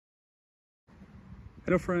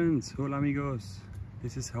Hello friends, hola amigos.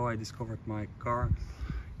 This is how I discovered my car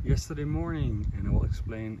yesterday morning, and I will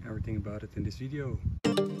explain everything about it in this video.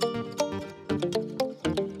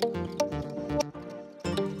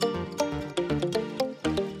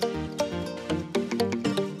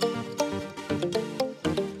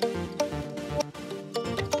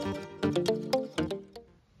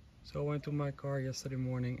 So I went to my car yesterday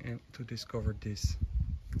morning and to discover this.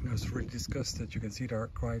 I was really disgusted. You can see there are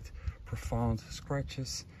quite profound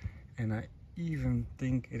scratches, and I even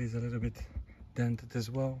think it is a little bit dented as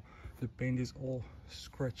well. The paint is all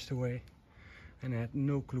scratched away, and I had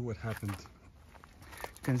no clue what happened.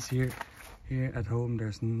 You can see here at home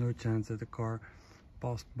there's no chance that the car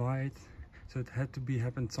passed by it, so it had to be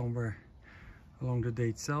happened somewhere along the day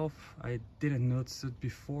itself. I didn't notice it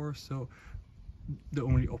before, so the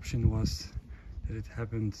only option was that it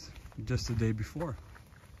happened just the day before.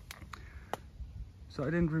 So I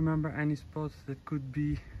didn't remember any spot that could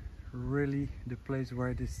be really the place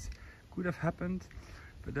where this could have happened.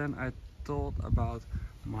 But then I thought about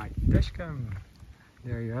my dashcam.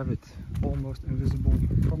 There you have it, almost invisible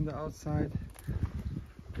from the outside.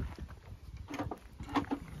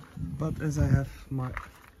 But as I have my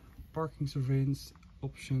parking surveillance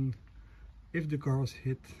option, if the car was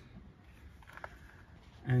hit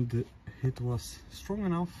and the hit was strong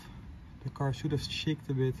enough, the car should have shaken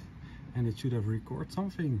a bit and it should have recorded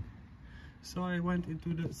something. So I went into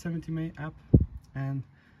the 70MA app and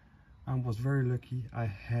I was very lucky. I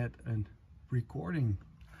had a recording.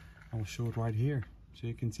 I will show it right here. So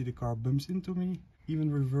you can see the car bumps into me,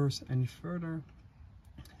 even reverse any further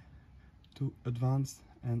to advance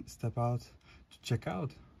and step out to check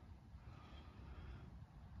out.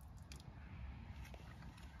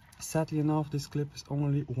 Sadly enough, this clip is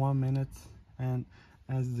only 1 minute, and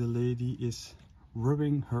as the lady is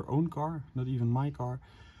rubbing her own car, not even my car,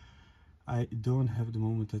 I don't have the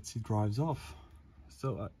moment that she drives off.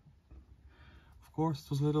 So of course,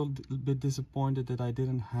 was a little bit disappointed that I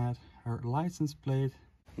didn't have her license plate.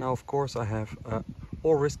 Now of course I have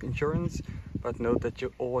all risk insurance, but note that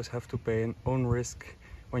you always have to pay an own risk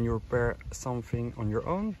when you repair something on your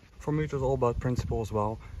own. For me it was all about principle as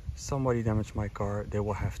well. Somebody damaged my car, they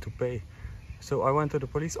will have to pay. So I went to the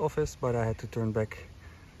police office, but I had to turn back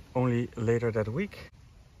only later that week.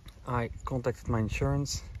 I contacted my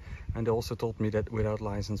insurance, and they also told me that without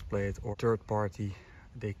license plate or third party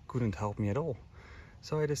they couldn't help me at all.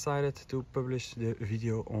 So I decided to publish the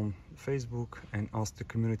video on Facebook and ask the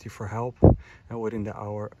community for help, and within the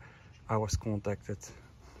hour I was contacted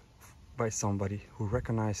by somebody who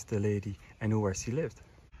recognized the lady and knew where she lived.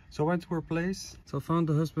 So I went to her place. So I found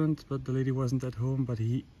the husband, but the lady wasn't at home, but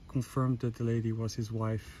he confirmed that the lady was his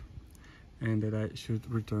wife and that I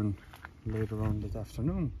should return later on that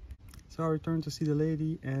afternoon. So I returned to see the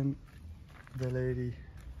lady, and the lady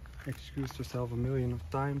excused herself a million of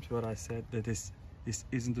times, but I said that this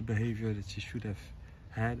isn't the behavior that she should have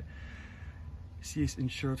had. She is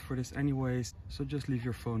insured for this anyways, so just leave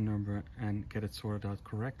your phone number and get it sorted out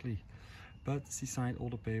correctly. But she signed all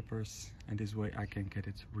the papers, and this way I can get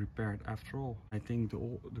it repaired after all. I think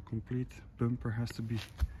the complete bumper has to be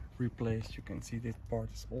replaced. You can see this part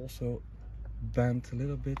is also bent a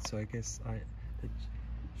little bit, so I guess it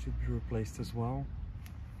should be replaced as well.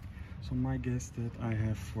 So my guess that I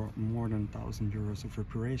have for more than 1,000 euros of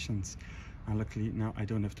reparations, and luckily now I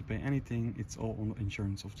don't have to pay anything. It's all on the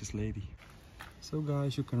insurance of this lady. So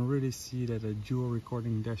guys, you can really see that a dual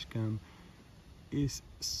recording dashcam is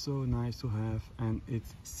so nice to have, and it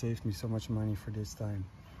saved me so much money for this time.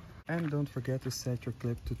 And don't forget to set your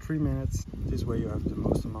clip to 3 minutes. This way you have the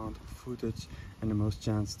most amount of footage and the most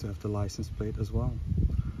chance to have the license plate as well.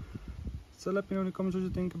 So let me know in the comments what you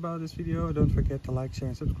think about this video. Don't forget to like, share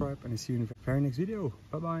and subscribe, and I'll see you in the very next video.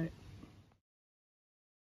 Bye bye.